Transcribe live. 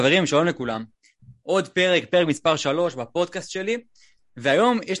חברים, שלום לכולם. עוד פרק מספר 3 בפודקאסט שלי,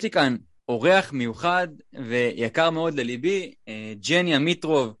 והיום יש לי כאן אורח מיוחד ויקר מאוד לליבי, ג'ני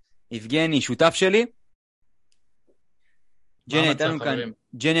מיטרוב, יבגני, שותף שלי.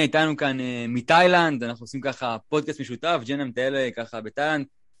 ג'ני איתנו כאן מתאילנד, אנחנו עושים ככה פודקאסט משותף, ג'ני מטייל ככה בתאילנד,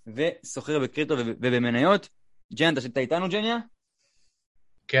 וסוחר בקריפטו ובמניות. ג'ני, אתה איתנו, ג'ניה?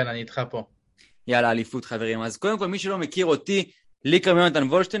 כן, אני איתך פה. יאללה, אליפות חברים. אז קודם כל, מי שלא מכיר אותי, לי קוראים יונתן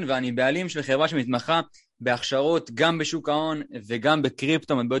וולשטיין, ואני בעלים של חברה שמתמחה בהכשרות גם בשוק ההון וגם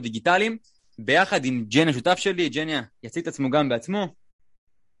בקריפטו, מטבעות דיגיטליים, ביחד עם ג'ני, השותף שלי. ג'ני יציג את עצמו גם בעצמו.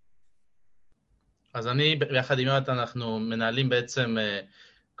 אז אני, ביחד עם יונתן, אנחנו מנהלים בעצם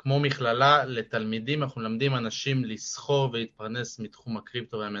כמו מכללה לתלמידים, אנחנו למדים אנשים לסחור ולהתפרנס מתחום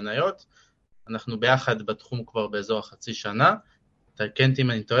הקריפטו והמניות. אנחנו ביחד בתחום כבר באזור החצי שנה. תקן אותי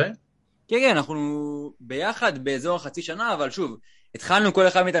אם אני טועה? כן, אנחנו ביחד באזור החצי שנה, אבל שוב, התחלנו כל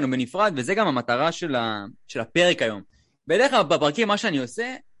אחד מאיתנו בנפרד, וזה גם המטרה של הפרק היום. בדרך כלל בפרקים מה שאני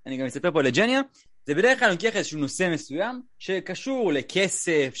עושה, אני גם אספר פה לג'ניה, זה בדרך כלל ניקח איזשהו נושא מסוים, שקשור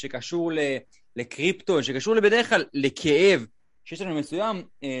לכסף, שקשור לקריפטו, שקשור בדרך כלל לכאב, שיש לנו מסוים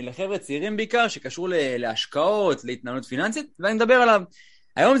לחבר'ה צעירים בעיקר, שקשור להשקעות, להתנהלות פיננסית, ואני מדבר עליו.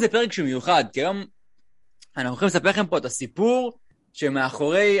 היום זה פרק שהוא מיוחד, כי היום אנחנו הולכים לספר לכם פה את הסיפור,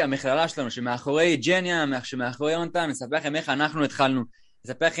 שמאחורי המכללה שלנו, שמאחורי ג'ניה, שמאחורי יונתן, נספר לכם איך אנחנו התחלנו,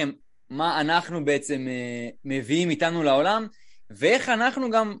 נספר לכם מה אנחנו בעצם מביאים איתנו לעולם, ואיך אנחנו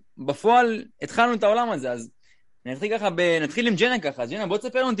גם בפועל התחלנו את העולם הזה. אז נתחיל עם ג'ניה ככה. אז ג'ניה, בוא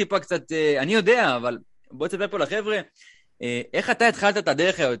תספר לנו טיפה קצת, אני יודע, אבל בוא תספר פה לחבר'ה, איך אתה התחלת את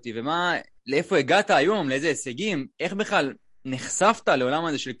הדרך הזאת, לאיפה הגעת היום, לאיזה הישגים, איך בכלל נחשפת לעולם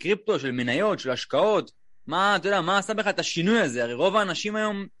הזה של קריפטו, של מניות, של השקעות, אתה יודע, מה עשה בך את השינוי הזה? הרי רוב האנשים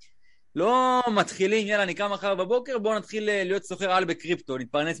היום לא מתחילים, יאללה, אני קם מחר בבוקר, בואו נתחיל להיות סוחר על בקריפטו,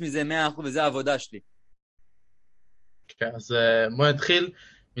 נתפרנס מזה 100%, וזה העבודה שלי. כן, אז בואו נתחיל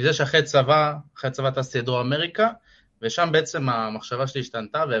מזה שאחרי צבא טסתי לדרום אמריקה, ושם בעצם המחשבה שלי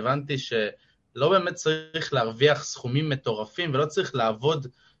השתנתה, והבנתי שלא באמת צריך להרוויח סכומים מטורפים, ולא צריך לעבוד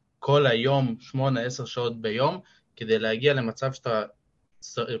כל היום 8-10 שעות ביום, כדי להגיע למצב שאתה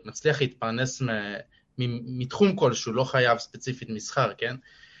מצליח להתפרנס מתחום כלשהו, לא חייב ספציפית מסחר, כן?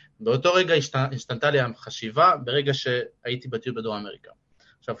 באותו רגע השתנתה לי החשיבה, ברגע שהייתי בטיול בדרום אמריקה.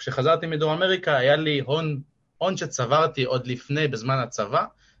 עכשיו, כשחזרתי מדרום אמריקה, היה לי הון שצברתי עוד לפני, בזמן הצבא.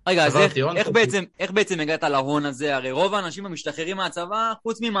 רגע, אז איך בעצם הגעת להון הזה? הרי רוב האנשים המשתחררים מהצבא,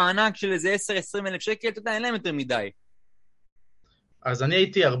 חוץ ממענק של איזה 10-20 אלף שקל, אתה יודע, אין להם יותר מדי. אז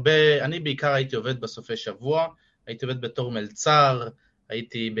אני בעיקר הייתי עובד בסופי שבוע, הייתי עובד בתור מלצר,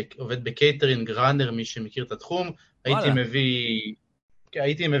 הייתי עובד בקייטרינג, ראנר, מי שמכיר את התחום,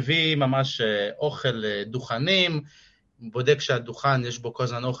 הייתי מביא ממש אוכל דוכנים, בודק שהדוכן יש בו כל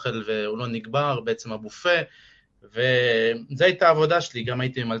זמן אוכל והוא לא נגבר, בעצם הבופה, וזו הייתה העבודה שלי, גם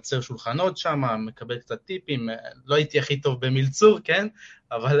הייתי מלצר שולחנות שם, מקבל קצת טיפים, לא הייתי הכי טוב במלצור, כן?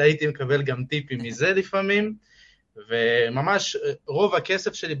 אבל הייתי מקבל גם טיפים מזה לפעמים, וממש רוב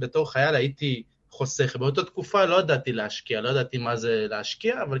הכסף שלי בתור חייל הייתי חוסך. באותה תקופה לא ידעתי להשקיע, לא ידעתי מה זה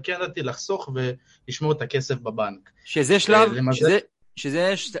להשקיע, אבל כן ידעתי לחסוך ולשמור את הכסף בבנק. שזה שלב,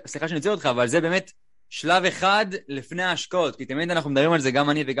 סליחה שאני אציע אותך, אבל זה באמת שלב אחד לפני ההשקעות, כי תמיד אנחנו מדברים על זה, גם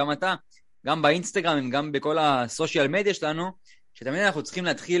אני וגם אתה, גם באינסטגרם, גם בכל הסושיאל מדיה שלנו, שתמיד אנחנו צריכים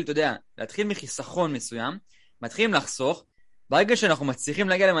להתחיל, אתה יודע, להתחיל מחיסכון מסוים, מתחילים לחסוך, ברגע שאנחנו מצליחים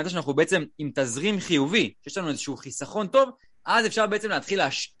להגיע למטה שאנחנו בעצם עם תזרים חיובי, שיש לנו איזשהו חיסכון טוב, אז אפשר בעצם להתחיל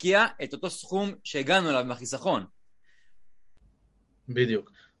להשקיע את אותו סכום שהגענו אליו מהחיסכון.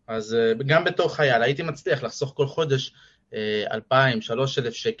 בדיוק. אז גם בתור חייל, הייתי מצליח לחסוך כל חודש 2,000-3,000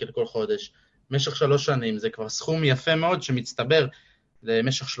 שקל כל חודש. במשך 3 שנים, זה כבר סכום יפה מאוד שמצטבר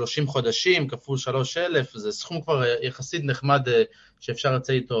למשך 30 חודשים, כפול 3,000, זה סכום כבר יחסית נחמד שאפשר לצאת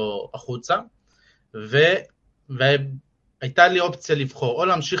איתו החוצה. והייתה לי אופציה לבחור, או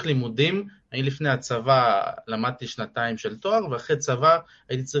להמשיך לימודים, אני לפני הצבא למדתי 2 של תואר, ואחרי צבא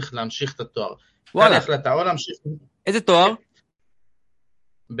הייתי צריך להמשיך את התואר. וואלה. החלטה, או להמשיך... איזה תואר?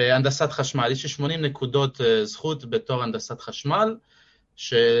 בהנדסת חשמל. יש לי 80 נקודות זכות בתואר הנדסת חשמל,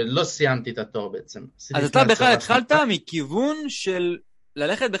 שלא סיימתי את התואר בעצם. אז אתה בכלל התחלת מכיוון של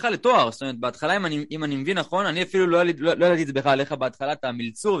ללכת בכלל לתואר, זאת אומרת, בהתחלה, אם אני מבין נכון, אני אפילו לא ידעתי את זה בכלל עליך בהתחלה, את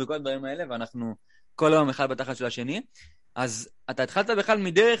המלצור וכל הדברים האלה, ואנחנו כל היום אחד בתחת של השני, אז אתה התחלת בכלל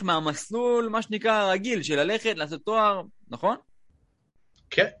מדרך מהמסלול, מה שנקרא רגיל, של ללכת, לעשות תואר, נכון?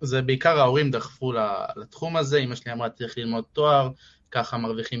 כן, זה בעיקר ההורים דחפו לתחום הזה, אמא שלי אמרה, צריך ללמוד תואר, ככה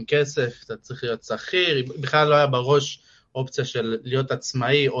מרוויחים כסף, אתה צריך להיות שכיר, בכלל לא היה בראש אופציה של להיות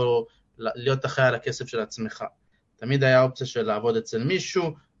עצמאי, או להיות אחראי על הכסף של עצמך. תמיד היה אופציה של לעבוד אצל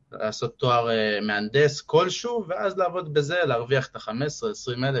מישהו, לעשות תואר מהנדס כלשהו, ואז לעבוד בזה, להרוויח את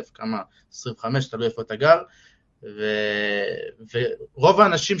ה-15-20 אלף, כמה, 25, תלוי איפה אתה גר, ורוב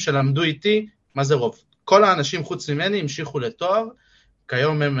האנשים שלמדו איתי, מה זה רוב? כל האנשים חוץ ממני המשיכו לתואר,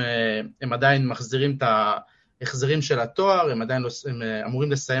 כיום הם עדיין מחזירים את ההחזרים של התואר, הם עדיין הם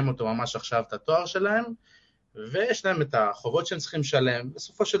אמורים לסיים אותו ממש עכשיו את התואר שלהם, ויש להם את החובות שהם צריכים לשלם,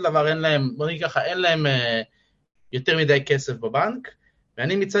 בסופו של דבר אין להם, בוא נגיד ככה, אין להם יותר מדי כסף בבנק,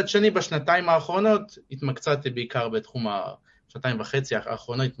 ואני מצד שני בשנתיים האחרונות התמקצעתי בעיקר בתחום השנתיים וחצי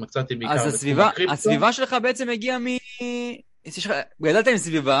האחרונות, התמקצעתי בעיקר בתחום הקריפטו. אז הסביבה שלך בעצם הגיעה גדלת עם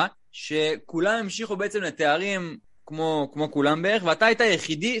סביבה שכולם המשיכו בעצם לתארים כמו כולם בערך, ואתה היית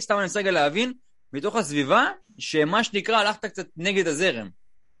היחידי, סתם אני רוצה רגע להבין, מתוך הסביבה, שמה שנקרא הלכת קצת נגד הזרם.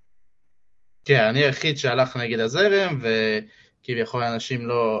 כן, אני היחיד שהלך נגד הזרם, וכביכול אנשים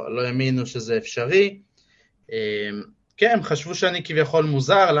לא האמינו שזה אפשרי. כן, הם חשבו שאני כביכול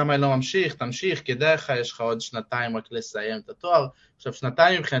מוזר, למה אני לא ממשיך, תמשיך, כדאי לך, יש לך עוד שנתיים רק לסיים את התואר. עכשיו,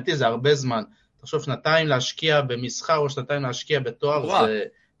 שנתיים מבחינתי זה הרבה זמן. תחשוב, שנתיים להשקיע במסחר, או שנתיים להשקיע בתואר, זה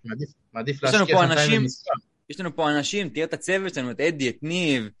מעדיף להשקיע שנתיים במסחר. יש לנו פה אנשים, תראה את הצוות שלנו, את אדי, את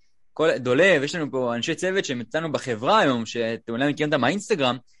ניב, דולב, יש לנו פה אנשי צוות שמצאנו בחברה היום, שאתם אולי מכירים אותם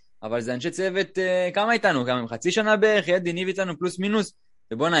מהאינסטגרם, אבל זה אנשי צוות, כמה איתנו? כמה? חצי שנה בערך, אדי, ניב איתנו פלוס מינוס,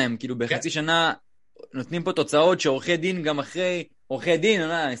 ובוא נהם, כאילו בחצי שנה נותנים פה תוצאות שעורכי דין גם אחרי, עורכי דין,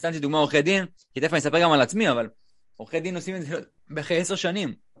 אני סתמתי דוגמה עורכי דין, כי תכף אני אספר גם על עצמי, אבל עורכי דין עושים את זה באחרי 10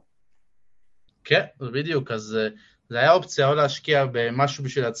 שנים. כן, בדיוק, אז זה היה אופציה או להשקיע במשהו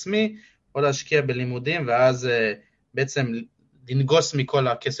בשביל עצמי, או להשקיע בלימודים, ואז בעצם לנגוס מכל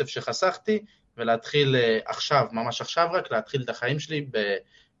הכסף שחסכתי, ולהתחיל עכשיו, ממש עכשיו רק, להתחיל את החיים שלי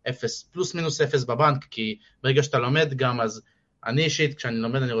באפס, פלוס מינוס אפס בבנק, כי ברגע שאתה לומד גם, אז אני אישית, כשאני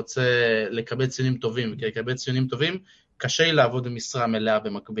לומד, אני רוצה לקבל ציונים טובים, וכי לקבל ציונים טובים, קשה לי לעבוד במשרה מלאה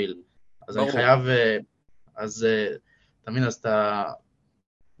במקביל. אז אני חייב, אז תמיד, אז אתה,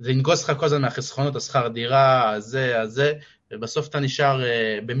 זה ינגוס לך כל הזמן מהחסכונות, השכר דירה, הזה, ובסוף אתה נשאר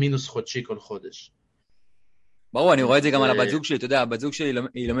במינוס חודשי כל חודש. ברור, אני רואה את זה גם על הבת זוג שלי, אתה יודע, הבת זוג שלי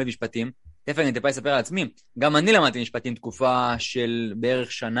היא לומד משפטים, תכף אני טיפה אספר על עצמי, גם אני למדתי משפטים תקופה של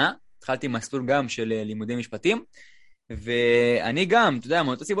בערך שנה, התחלתי מסלול גם של לימודי משפטים, ואני גם, אתה יודע,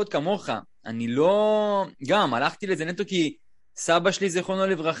 מאותו סיבות כמוך, אני לא, גם הלכתי לזה נטו כי סבא שלי זיכרונו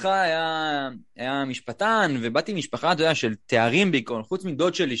לברכה היה משפטן, ובאתי משפחה, אתה יודע, של תארים בעיקרון, חוץ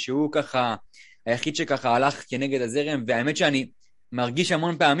מדוד שלי שהוא ככה, היחיד שככה הלך כנגד הזרם, והאמת שאני מרגיש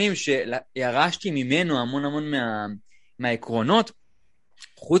המון פעמים שירשתי ממנו המון מהעקרונות.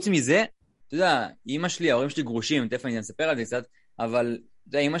 חוץ מזה, אתה יודע, אמא שלי, ההורים שלי גרושים, תכף אני אספר על זה קצת, אבל אתה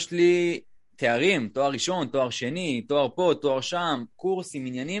יודע, אמא שלי תארים, תואר ראשון, תואר שני, תואר פה, תואר שם, קורסים,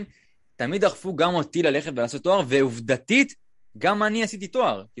 עניינים, תמיד דחפו גם אותי ללכת ולעשות תואר, ועובדתית, גם אני עשיתי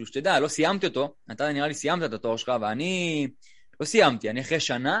תואר. כאילו שתדע, לא סיימתי אותו, אתה נראה לי סיימת את התואר שלך, ואני לא סיימתי, אני אחרי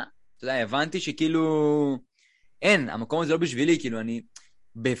שנה, אתה יודע, הבנתי שכאילו, אין, המקום הזה לא בשבילי, כאילו אני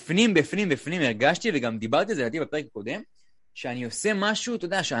בפנים הרגשתי, וגם דיברתי על זה לדעתי בפרק הקודם, שאני עושה משהו, אתה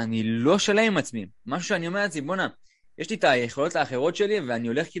יודע, שאני לא שלם עם עצמי, משהו שאני אומר לעצמי, בונה, יש לי את היכולות האחרות שלי, ואני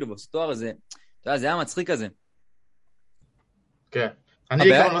הולך כאילו בעשות תואר הזה, אתה יודע, זה היה מצחיק כזה. כן. אני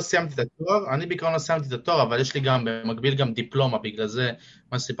בעיקרון לא סיימתי את התואר, אבל יש לי גם, במקביל גם דיפלומה, בגלל זה,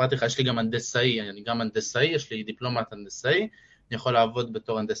 מה שסיפרתי לך, יש לי גם הנדסאי, אני גם הנדסאי, יש לי דיפלומת הנדסאי, אני יכול לעבוד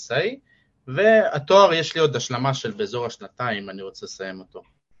בתור הנדסאי, והתואר יש לי עוד השלמה של באזור השנתיים, אני רוצה לסיים אותו.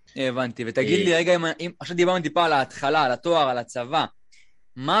 הבנתי, ותגיד לי רגע, אם עכשיו דיברנו טיפה על ההתחלה, על התואר, על הצבא,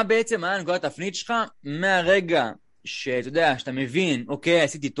 מה בעצם היה נקודת התפנית שלך מהרגע שאתה יודע, שאתה מבין, אוקיי,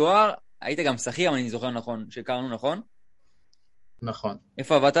 עשיתי תואר, היית גם שכיר, אבל אני זוכר נכון, שהכרנו נכון? נכון.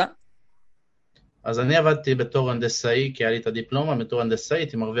 איפה עבדת? אז אני עבדתי בתור הנדסאי, כי היה לי את הדיפלומה, בתור הנדסאי,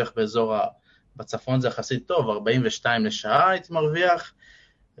 הייתי מרוויח באזור, בצפון זה יחסית טוב, 42 לשעה הייתי מרוויח,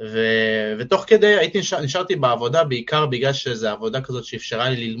 ותוך כדי נשארתי בעבודה, בעיקר בגלל שזו עבודה כזאת שאפשרה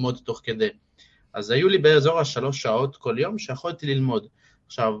לי ללמוד תוך כדי. אז היו לי באזור 3 שעות כל יום שיכולתי ללמוד.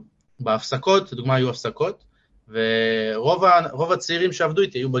 עכשיו, בהפסקות, לדוגמה היו הפסקות, ורוב הצעירים שעבדו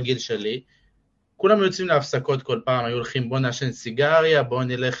איתי היו בגיל שלי, כולם יוצאים להפסקות כל פעם, היו הולכים בוא נעשן סיגריה, בוא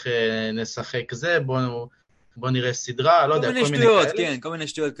נלך נשחק זה, בוא נראה סדרה, לא יודע, כל מיני כאלה. כן, כל מיני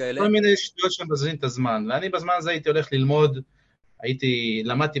שטויות כאלה. כל מיני שטויות שמבזבזים את הזמן, ואני בזמן הזה הייתי הולך ללמוד,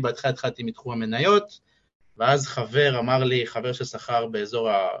 למדתי בהתחלה, התחלתי מתחום המניות, ואז חבר ששכר באזור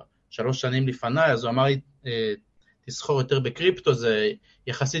 3 שנים לפניי, אז הוא אמר לי, תסחור יותר בקריפטו, זה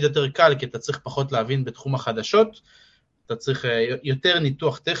יחסית יותר קל, כי אתה צריך פחות להבין בתחום החדשות, אתה צריך יותר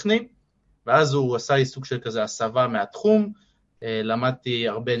ניתוח טכני, ואז הוא עשה לי סוג של כזה הסבה מהתחום, למדתי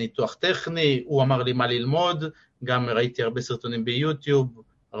הרבה ניתוח טכני, הוא אמר לי מה ללמוד, גם ראיתי הרבה סרטונים ביוטיוב,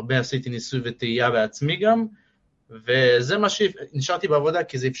 הרבה עשיתי ניסוי וטעייה בעצמי גם, וזה מה שנשארתי בעבודה,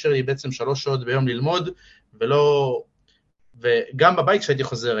 כי זה אפשר לי בעצם 3 שעות ביום ללמוד, וגם בבית כשהייתי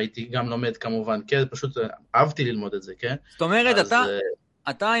חוזר, הייתי גם לומד כמובן, כן, פשוט אהבתי ללמוד את זה, כן? זאת אומרת,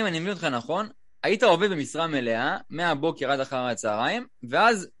 אתה, אם אני מבין אותך נכון, היית עובד במשרה מלאה, מהבוקר עד אחר הצהריים,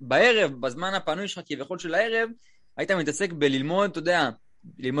 ואז בערב, בזמן הפנוי שלך כביכול של הערב, היית מתעסק בללמוד, אתה יודע,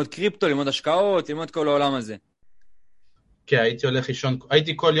 ללמוד קריפטו, ללמוד השקעות, ללמוד כל העולם הזה. כן, הייתי הולך לישון,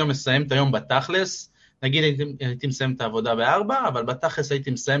 הייתי כל יום מסיים את היום בתכלס, נגיד הייתי מסיים את העבודה ב-4, אבל בתכלס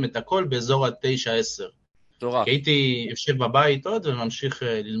הייתי מסיים את הכל באזור עד 9-10. מטורף. כי הייתי יושב בבית עוד וממשיך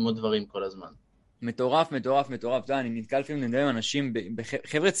ללמוד דברים כל הזמן. מטורף, מטורף, מטורף. אתה יודע, אני נתקל לפעמים נדבר עם אנשים,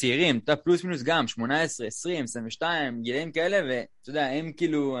 חבר'ה צעירים, אתה יודע, פלוס מינוס גם, 18, 20, 22, גילאים כאלה, ואתה יודע, הם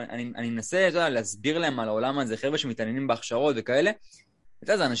כאילו, אני מנסה, אתה יודע, להסביר להם על העולם הזה, חבר'ה שמתעניינים בהכשרות וכאלה. אתה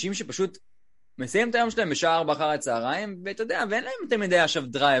יודע, זה אנשים שפשוט מסיים את היום שלהם בשעה 4 אחר הצהריים, ואתה יודע, ואין להם יותר מדי עכשיו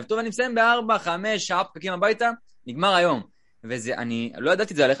דרייב. טוב, אני מסיים ב4, 5, שעה פקקים הביתה, נגמר היום. וזה, אני לא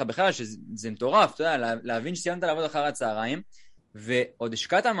ידעתי את זה עליך בכלל, שזה מטורף, אתה יודע, להבין שסיימת לעבוד אחר הצהריים, ועוד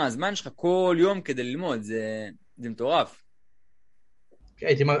השקעת מהזמן שלך כל יום כדי ללמוד, זה מטורף.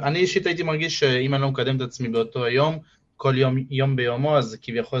 אני אישית הייתי מרגיש שאם אני לא מקדם את עצמי באותו היום, כל יום ביומו, אז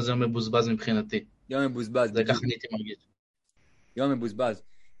כביכול זה מבוזבז מבחינתי. יום מבוזבז. זה ככה אני הייתי מרגיש. יום מבוזבז.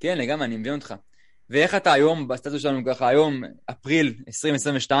 כן, לגמרי, אני מבין אותך. ואיך אתה היום, בסטטוס שלנו ככה, היום, אפריל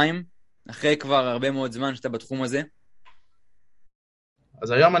 2022, אחרי כבר הרבה מאוד זמן שאתה בתחום הזה?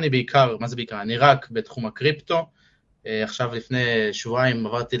 אז היום אני בעיקר, מה זה בעיקר? אני רק בתחום הקריפטו, עכשיו לפני שבועיים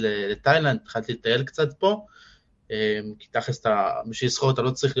עברתי לתאילנד, התחלתי לטייל קצת פה, כי תכלס בשביל לסחור אתה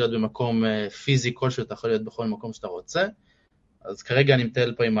לא צריך להיות במקום פיזי כלשהו, אתה יכול להיות בכל מקום שאתה רוצה, אז כרגע אני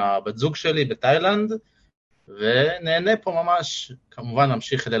מטייל פה עם הבת זוג שלי בתאילנד, ונהנה פה ממש, כמובן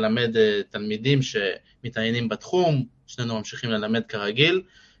ממשיך ללמד תלמידים שמתעניינים בתחום, שנינו ממשיכים ללמד כרגיל,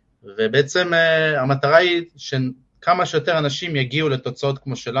 ובעצם המטרה היא שכמה שיותר אנשים יגיעו לתוצאות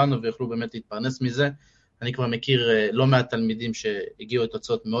כמו שלנו, ויוכלו באמת להתפרנס מזה. אני כבר מכיר לא מעט תלמידים שהגיעו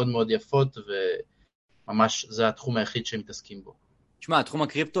לתוצאות מאוד מאוד יפות, וממש זה התחום היחיד שהם מתעסקים בו. תשמע, תחום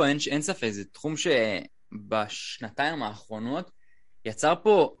הקריפטו אין ספק, זה תחום שבשנתיים האחרונות יצר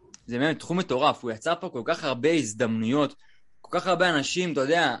פה, זה באמת תחום מטורף, הוא יצר פה כל כך הרבה הזדמנויות, כל כך הרבה אנשים, אתה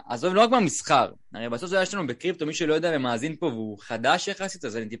יודע, עזוב לא רק במסחר, הרי בסוף זה יש לנו בקריפטו, מי שלא יודע ומאזין פה והוא חדש יחסית,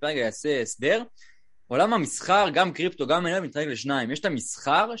 אז אני טיפה רגע אעשה הסבר. עולם המסחר, גם קריפטו, גם מנהל מתחלק לשניים. יש את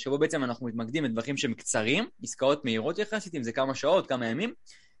המסחר, שבו בעצם אנחנו מתמקדים בדברים שהם קצרים, עסקאות מהירות יחסית, אם זה כמה שעות, כמה ימים,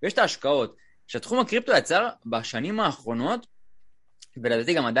 ויש את ההשקעות. שהתחום הקריפטו יצר בשנים האחרונות,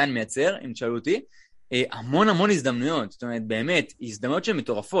 ולדעתי גם עדיין מייצר, אם תשאלו אותי, המון המון הזדמנויות. זאת אומרת, באמת, הזדמנויות שהן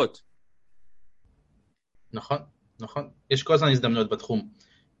מטורפות. נכון, נכון. יש כל הזמן הזדמנויות בתחום.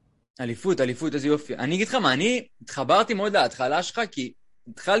 אליפות, איזה יופי. אני אגיד לך מה, אני התחברתי מאוד להתחלה שלך, כי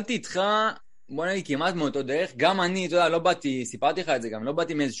התחלתי איתך, בוא נגיד, כמעט מאותו דרך. גם אני, אתה יודע, לא באתי, סיפרתי לך את זה גם, לא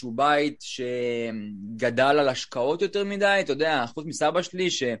באתי מאיזשהו בית שגדל על השקעות יותר מדי, אתה יודע, חוץ מסבא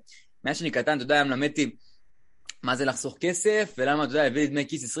שלי, שמאז שאני קטן, אתה יודע, למדתי מה זה לחסוך כסף, ולמה, אתה יודע, הביא לי דמי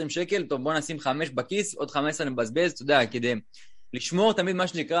כיס 20 שקל, טוב, בוא נשים 5 בכיס, עוד 15 נבזבז, אתה יודע, כדי לשמור תמיד מה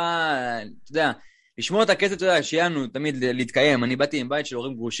שנקרא, אתה יודע, לשמור את הכסף, אתה יודע, שיהיה לנו תמיד להתקיים. אני באתי עם בית של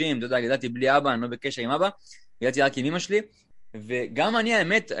הורים גרושים, אתה יודע, גדלתי בלי אבא, אני לא בקשר עם אבא, גדלתי רק עם אמא שלי, וגם אני,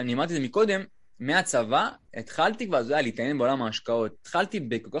 האמת, אני אמרתי את זה מקודם, מהצבא, התחלתי כבר, אתה יודע, להתעניין בעולם ההשקעות. התחלתי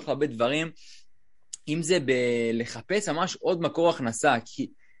בכל כך הרבה דברים, אם זה בלחפש ממש עוד מקור הכנסה, כי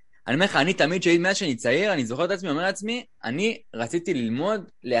אני אומר לך, אני תמיד מאז שאני צעיר, אני זוכר את עצמי, אומר לעצמי, אני רציתי ללמוד,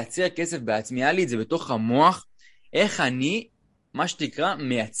 לייצר כסף בעצמי, היה לי את זה בתוך המוח, איך אני, מה שתקרא,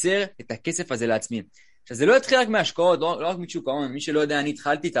 מייצר את הכסף הזה לעצמי. עכשיו, זה לא התחיל רק מהשקעות, לא רק משוק ההון, מי שלא יודע, אני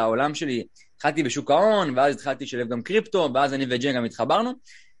התחלתי את העולם שלי, התחלתי בשוק ההון, ואז התחלתי לשלב גם קריפטו, ואז אני וג'ן גם התחברנו,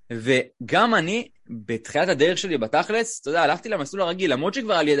 וגם אני, בתחילת הדרך שלי בתכלס, אתה יודע, הלכתי למסלול הרגיל, למרות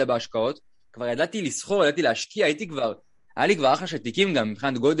שכבר היה לי ידע בהשקעות, כבר ידעתי לסחור, ידעתי להשקיע, היה לי כבר אחלה של תיקים גם,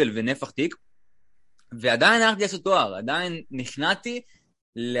 מבחינת גודל ונפח תיק, ועדיין הלכתי לעשות תואר, עדיין נכנעתי,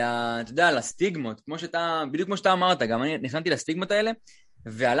 אתה יודע, לסטיגמות, בדיוק כמו שאתה אמרת, גם אני נכנעתי לסטיגמות האלה,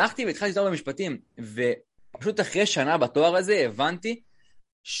 והלכתי והתחלתי תואר במשפטים, ופשוט אחרי שנה בתואר הזה הבנתי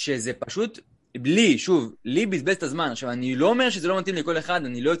שזה פשוט לי בזבז את הזמן. עכשיו, אני לא אומר שזה לא מתאים לכל אחד,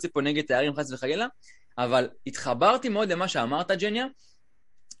 אני לא יוצא פה נגד תארים חס וחלילה, אבל התחברתי מאוד למה שאמרת, ג'ניה,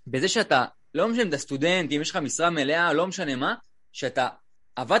 בזה שאתה, לא משנה אם אתה סטודנט, אם יש לך משרה מלאה, לא משנה מה, שאתה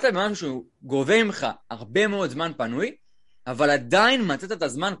עבדת במשהו שהוא גובה ממך הרבה מאוד זמן פנוי, אבל עדיין מצאת את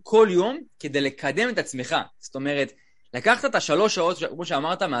הזמן כל יום כדי לקדם את עצמך. זאת אומרת, לקחת את 3 שעות, כמו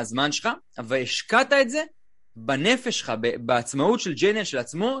שאמרת, מהזמן שלך, אבל השקעת את זה בנפש שלך, בעצמאות של ג'ניאל של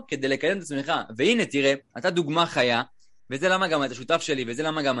עצמו, כדי לקדם את עצמך. והנה, תראה, אתה דוגמה חיה, וזה למה גם אתה שותף שלי, וזה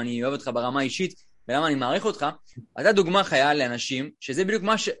למה גם אני אוהב אותך ברמה האישית, ולמה אני מעריך אותך, אתה דוגמה חיה לאנשים, שזה בדיוק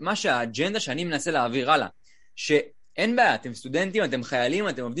מה שהאג'נדה שאני מנסה להעביר הלאה, שאין בעיה, אתם סטודנטים, אתם חיילים,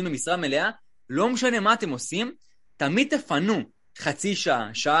 אתם עובדים במשרה מלאה, לא משנה מה אתם עושים, תמיד תפנו חצי שעה,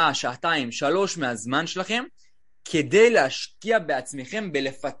 שעה, שעתיים, 3 מהזמן שלכם, כדי להשקיע בעצמכם,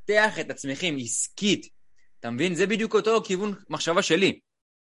 בלפתח את עצמכם עסקית. אתה מבין? זה בדיוק אותו כיוון מחשבה שלי.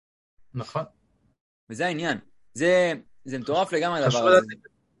 נכון. וזה העניין. זה מטורף לגמרי הדבר הזה.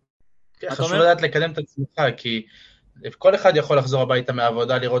 חשוב לדעת לקדם את עצמך, כי כל אחד יכול לחזור הביתה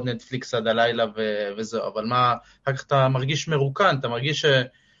מהעבודה, לראות נטפליקס עד הלילה וזהו, אבל מה, אחר כך אתה מרגיש מרוקן, אתה מרגיש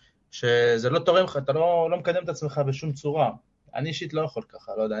שזה לא תורם לך, אתה לא מקדם את עצמך בשום צורה. אני אישית לא יכול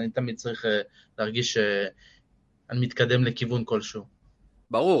ככה, לא יודע, אני תמיד צריך להרגיש שאני מתקדם לכיוון כלשהו.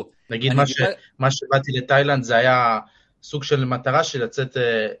 ברור. נגיד מה שבאתי לתאילנד זה היה סוג של מטרה של לצאת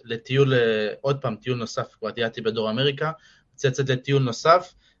לטיול, עוד פעם טיול נוסף, כבר תהייתי בדור אמריקה, לצאת לטיול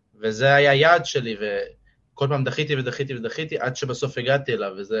נוסף, וזה היה יעד שלי, וכל פעם דחיתי, עד שבסוף הגעתי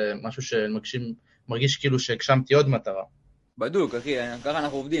אליו, וזה משהו שמרגיש כאילו שהגשמתי עוד מטרה. בדוק, אחי, ככה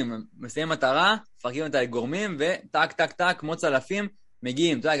אנחנו עובדים, מסיים מטרה, פרקים אותה לגורמים, וטק, טק, טק, כמו צלפים,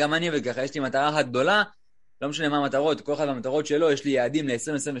 מגיעים. אתה יודע, גם אני וככה, יש לי מטרה אחת גדולה, לא משנה מה המטרות, כל אחד מהמטרות שלו, יש לי יעדים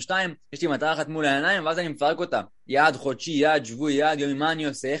ל-2022, יש לי מטרה אחת מול העיניים, ואז אני מפרק אותה. יעד חודשי, יעד שבועי, יעד יומי, מה אני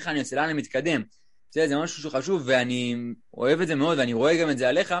עושה, איך אני עושה, לאן אני מתקדם. זה משהו שחשוב, ואני אוהב את זה מאוד, ואני רואה גם את זה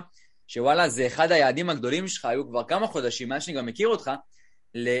עליך, שוואלה, זה אחד היעדים הגדולים שלך, היו כבר כמה חודשים, מאז שאני גם מכיר אותך,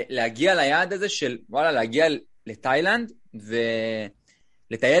 להגיע ליעד הזה של, וואלה, להגיע לתאילנד,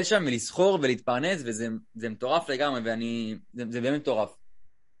 ולטייל שם, ולסחור, ולהתפרנס, וזה מטורף לגמרי, זה באמת מטורף.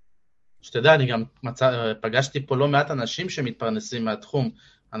 שתדע, אני גם פגשתי פה לא מעט אנשים שמתפרנסים מהתחום,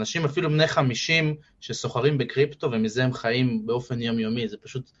 אנשים אפילו בני 50 שסוחרים בקריפטו, ומזה הם חיים באופן יומיומי, זה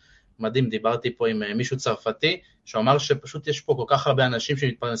פשוט מדהים. דיברתי פה עם מישהו צרפתי, שאומר שפשוט יש פה כל כך הרבה אנשים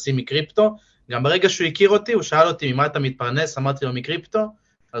שמתפרנסים מקריפטו, גם ברגע שהוא הכיר אותי, הוא שאל אותי ממה אתה מתפרנס, אמרתי לו מקריפטו,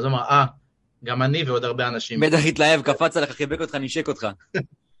 אז הוא אמר, גם אני ועוד הרבה אנשים. בטח התלהב, קפץ עליך, חיבק אותך, נשק אותך.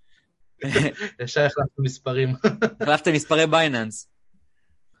 ישר החלפת מספרים. החלפת מספרי בייננס.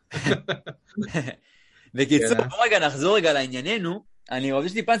 בקיצור, בוא רגע נחזור רגע לענייננו, אני רוצה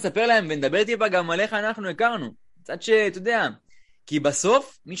שטיפה נספר להם ונדבר טיפה גם על איך אנחנו הכרנו. קצת שאתה יודע, כי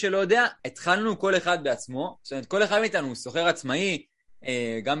בסוף, מי שלא יודע, התחלנו כל אחד בעצמו, זאת אומרת, כל אחד מאיתנו סוחר עצמאי,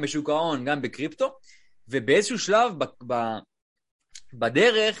 גם בשוק ההון, גם בקריפטו, ובאיזשהו שלב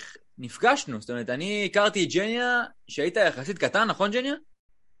בדרך נפגשנו. זאת אומרת, אני הכרתי את ג'ניה שהיית יחסית קטן, נכון ג'ניה?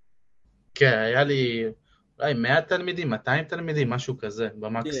 כן, היה לי אולי 100 תלמידים, 200 תלמידים, משהו כזה,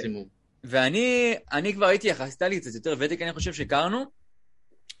 במקסימום. ואני כבר הייתי יחסית לי קצת יותר ותק, אני חושב שהכרנו.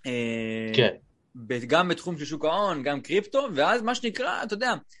 כן. גם בתחום של שוק ההון, גם קריפטו, ואז מה שנקרא, אתה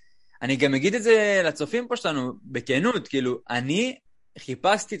יודע, אני גם אגיד את זה לצופים פה שלנו, בכנות, כאילו, אני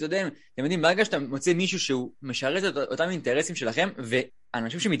חיפשתי, אתה יודע, אתם יודעים, ברגע שאתה מוצא מישהו שהוא משרת את אותם אינטרסים שלכם,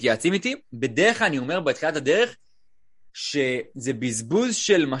 ואנשים שמתייעצים איתי, בדרך כלל אני אומר בתחילת הדרך, שזה בזבוז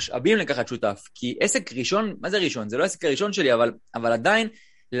של משאבים לקחת שותף, כי עסק ראשון, מה זה ראשון? זה לא העסק הראשון שלי, אבל עדיין,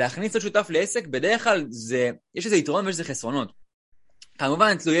 להכניס את שותף לעסק, בדרך כלל יש איזה יתרון ויש איזה חסרונות.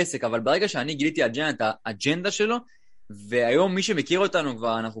 כמובן תלוי עסק, אבל ברגע שאני גיליתי על ג'ניה את האג'נדה שלו, והיום מי שמכיר אותנו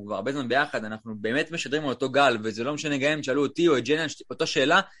כבר, אנחנו כבר הרבה זמן ביחד, אנחנו באמת משדרים על אותו גל, וזה לא משנה גם אם תשאלו אותי או את ג'ניה אותה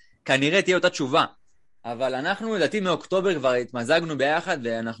שאלה, כנראה תהיה אותה תשובה. אבל אנחנו, לדעתי מאוקטובר כבר התמזגנו ביחד,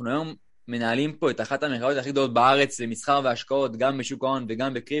 ואנחנו היום מנהלים פה את אחת המכללות הכי גדולות בארץ למסחר והשקעות, גם בשוק ההון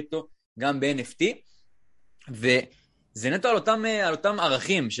וגם בקריפטו, גם ב-NFT, וזה נטו על אותם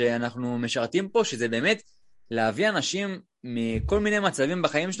ערכים שאנחנו משרתים פה, שזה באמת להביא אנשים מכל מיני מצבים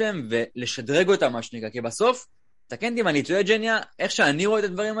בחיים שלהם ולשדרג אותם מה שנקרא, כי בסוף, תקן אותי אם אני טועה ג'ניה, איך שאני רואה את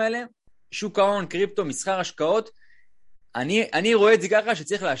הדברים האלה, שוק ההון, קריפטו, מסחר השקעות, אני רואה את זה ככה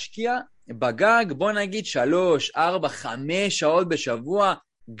שצריך להשקיע בגג, בוא נגיד 3, 4, 5 שעות בשבוע,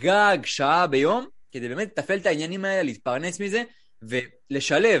 גג, שעה ביום, כדי באמת לטפל את העניינים האלה, להתפרנס מזה,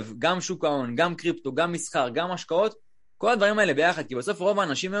 ולשלב גם שוק ההון, גם קריפטו, גם מסחר, גם השקעות, כל הדברים האלה ביחד, כי בסוף רוב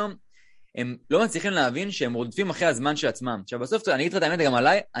האנשים היום, הם לא מצליחים להבין שהם רודפים אחרי הזמן של עצמם. עכשיו בסוף, אני אגיד לך את האמת גם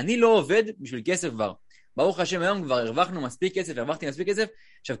עליי, אני לא עובד בשביל כסף כבר. ברוך השם היום כבר הרווחנו מספיק כסף, הרווחתי מספיק כסף.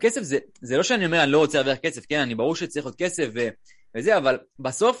 עכשיו כסף זה לא שאני אומר אני לא רוצה להרוויח כסף, כן, אני ברור שצריך עוד כסף וזה, אבל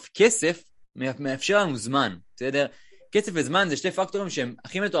בסוף כסף מאפשר לנו זמן, בסדר? כסף וזמן זה שתי פקטורים שהם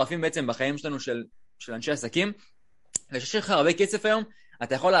הכי מטורפים בעצם בחיים שלנו של אנשי עסקים. וכשיש לך הרבה כסף היום,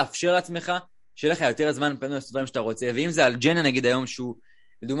 אתה יכול לאפשר לעצמך שיהיה לך יותר זמן פנו לדברים שאתה רוצה, ואם זה על ג'ניה נגיד היום שהוא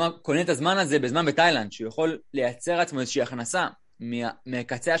לדוגמה, קונה את הזמן הזה בזמן בתאילנד, שהוא יכול לייצר עצמו איזושהי הכנסה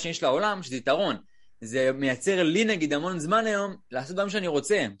מהקצה השני של העולם, שזה יתרון. זה מייצר לי נגיד המון זמן היום לעשות דברים שאני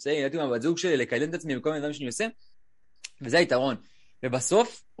רוצה. בסדר, ידעתי מהבת זוג שלי לקדם את עצמי בכל מיני דברים שאני עושה. וזה היתרון.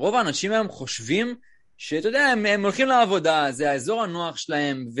 ובסוף, רוב האנשים היום חושבים שאתה יודע, הם הולכים לעבודה, זה האזור הנוח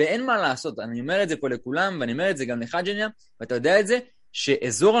שלהם, ואין מה לעשות. אני אומר את זה פה לכולם, ואני אומר את זה גם לך, ג'ניה, ואתה יודע את זה,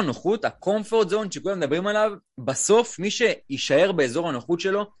 שאזור הנוחות, ה-comfort zone שכולם מדברים עליו, בסוף מי שישאר באזור הנוחות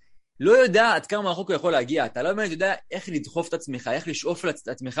שלו, לא יודע עד כמה רחוק הוא יכול להגיע. אתה לא באמת יודע איך לדחוף את עצמך, איך לשאוף את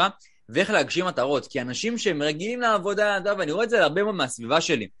עצמך, ואיך להגשים מטרות. כי אנשים שהם רגילים לעבודה, ואני רואה את זה הרבה מאוד מהסביבה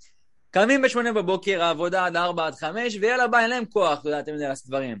שלי. קמים ב8 בבוקר, העבודה עד 4 עד 5, ויאללה בא, אין להם כוח, אתה יודע, אתם יודעים לעשות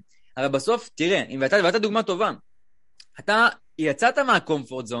דברים. אבל בסוף, תראה, ואתה דוגמה טובה, אתה יצאת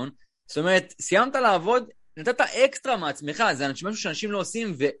מהקומפורט זון, זאת אומרת, סיימת לעבוד, נתת אקסטרה מעצמך, זה משהו שאנשים לא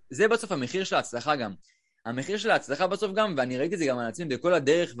עושים, וזה בסוף המחיר של ההצלחה גם. המחיר של ההצלחה בסוף גם, ואני ראיתי את זה גם על עצמי בכל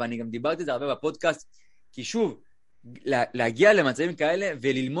הדרך, ואני גם דיברתי את זה הרבה בפודקאסט, כי שוב, להגיע למצבים כאלה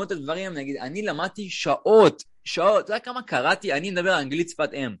וללמוד את הדברים, נגיד, אני למדתי שעות, אתה יודע כמה קראתי, אני מדבר אנגלית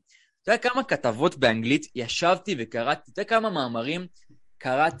שפת אם, אתה יודע כמה כתבות באנגלית ישבתי וקראתי, אתה יודע כמה מאמרים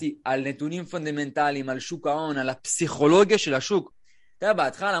קראתי על נתונים פונדמנטליים, על שוק ההון, על הפסיכולוגיה של השוק. אתה יודע,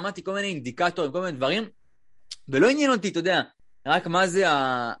 בהתחלה למדתי כל מיני אינדיקטורים, כל מיני דברים, ולא עניין אותי, אתה יודע, רק מה זה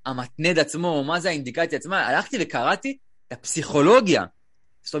המתנד עצמו, מה זה האינדיקציה עצמה, הלכתי וקראתי את הפסיכולוגיה.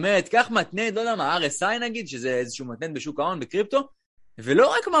 זאת אומרת, כך מתנד, לא יודע מה, RSI נגיד, שזה איזשהו מתנד בשוק ההון, בקריפטו,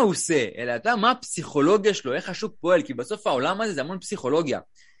 ולא רק מה הוא עושה, אלא אתה יודע, מה הפסיכולוגיה שלו, איך השוק פועל, כי בסוף העולם הזה זה המון פסיכולוגיה.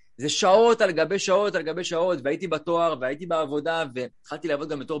 זה שעות על גבי שעות על גבי שעות, והייתי בתואר, והייתי בעבודה, והתחלתי לעבוד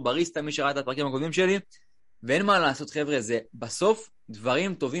גם בתור בריסטה, מי שראה את הפרקים הקודמים שלי, ואין מה לעשות חבר'ה, זה בסוף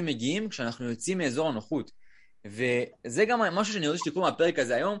דברים טובים מגיעים כשאנחנו יוצאים מאזור הנוחות. וזה גם משהו שאני רוצה שתקראו מהפרק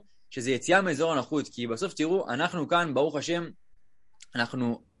הזה היום, שזה יציאה מאזור הנוחות, כי בסוף תראו, אנחנו כאן, ברוך השם,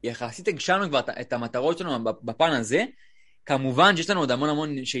 אנחנו יחסית הגשנו כבר את המטרות שלנו בפן הזה, כמובן שיש לנו עוד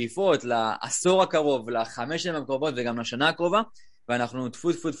המון שאיפות לעשור הקרוב, ל5 שנים הקרובות וגם לשנה הקרובה, ואנחנו טפו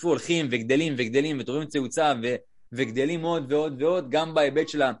הולכים וגדלים וטובים צאוצה וגדלים עוד ועוד ועוד, גם בהיבט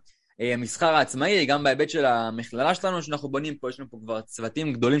של המסחר העצמאי, גם בהיבט של המכללה שלנו שאנחנו בונים פה, יש לנו פה כבר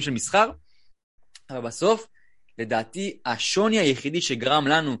צוותים גדולים של מסחר, אבל בסוף, לדעתי, השוני היחידי שגרם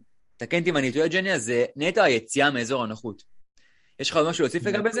לנו, תקנתי אם אני טועה ג'ניה, זה נטו היציאה מאזור הנוחות. יש לך עוד משהו להוסיף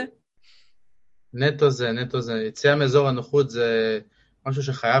לגבי זה? נטו זה, יציאה מאזור הנוחות זה משהו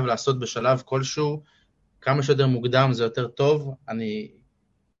שחייב לעשות בשלב כלשהו, כמה שיותר מוקדם זה יותר טוב. אני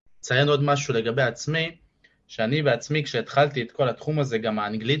אציין עוד משהו לגבי עצמי, שאני בעצמי כשהתחלתי את כל התחום הזה, גם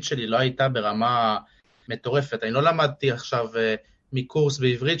האנגלית שלי לא הייתה ברמה מטורפת, אני לא למדתי עכשיו מקורס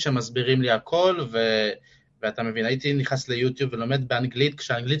בעברית שמסבירים לי הכל, ואתה מבין, הייתי נכנס ליוטיוב ולומד באנגלית,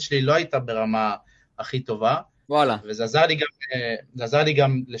 כשהאנגלית שלי לא הייתה ברמה הכי טובה, וואלה. וזה עזר לי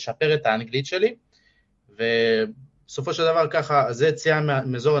גם לשפר את האנגלית שלי, ובסופו של דבר ככה, זה יציאה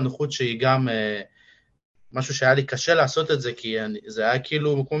מאזור הנוחות שהיא גם משהו שהיה לי קשה לעשות את זה, כי זה היה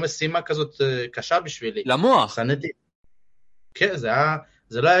כאילו כמו משימה כזאת קשה בשבילי. למוח. כן,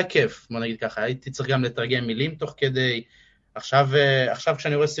 זה לא היה כיף, בוא נגיד ככה, הייתי צריך גם לתרגם מילים תוך כדי, עכשיו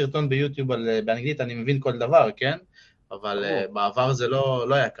כשאני רואה סרטון ביוטיוב באנגלית, אני מבין כל דבר, כן? אבל בעבר זה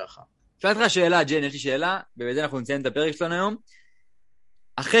לא היה ככה. שאלת לך שאלה, ג'ן, יש לי שאלה, ובזה אנחנו נציין את הפרק שלנו היום.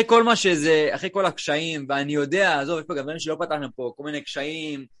 אחרי כל מה שזה, אחרי כל הקשיים, ואני יודע, עזוב, יש פה גם דברים שלא פתחנו פה, כל מיני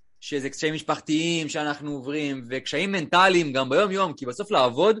קשיים, שזה קשיים משפחתיים שאנחנו עוברים, וקשיים מנטליים גם ביום יום, כי בסוף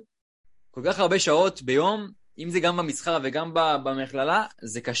לעבוד כל כך הרבה שעות ביום, אם זה גם במסחר וגם במכללה,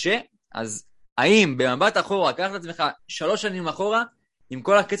 זה קשה. אז האם במבט אחורה, קח את עצמך 3 שנים אחורה, עם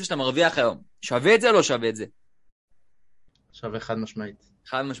כל הכסף שאתה מרוויח היום, שווה את זה או לא שווה את זה? שווה חד משמעית.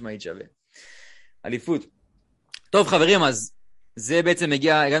 חד משמעית שווה. אליפות. טוב חברים, אז זה בעצם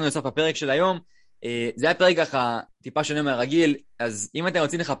הגענו לסוף הפרק של היום. זה היה פרק ככה טיפה שונה מהרגיל, אז אם אתם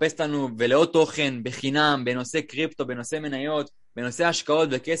רוצים לחפש לנו ולעוד תוכן בחינם, בנושא קריפטו, בנושא מניות, בנושא השקעות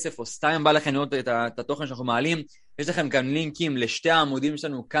וכסף, או סתם בא לכם לראות את התוכן שאנחנו מעלים, יש לכם כאן לינקים לשתי העמודים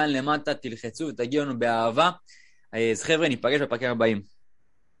שלנו כאן למטה, תלחצו ותגיעו לנו באהבה. אז חבר'ה, ניפגש בפרקים הבאים.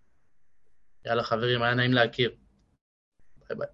 יאללה חברים, היה נעים להכיר.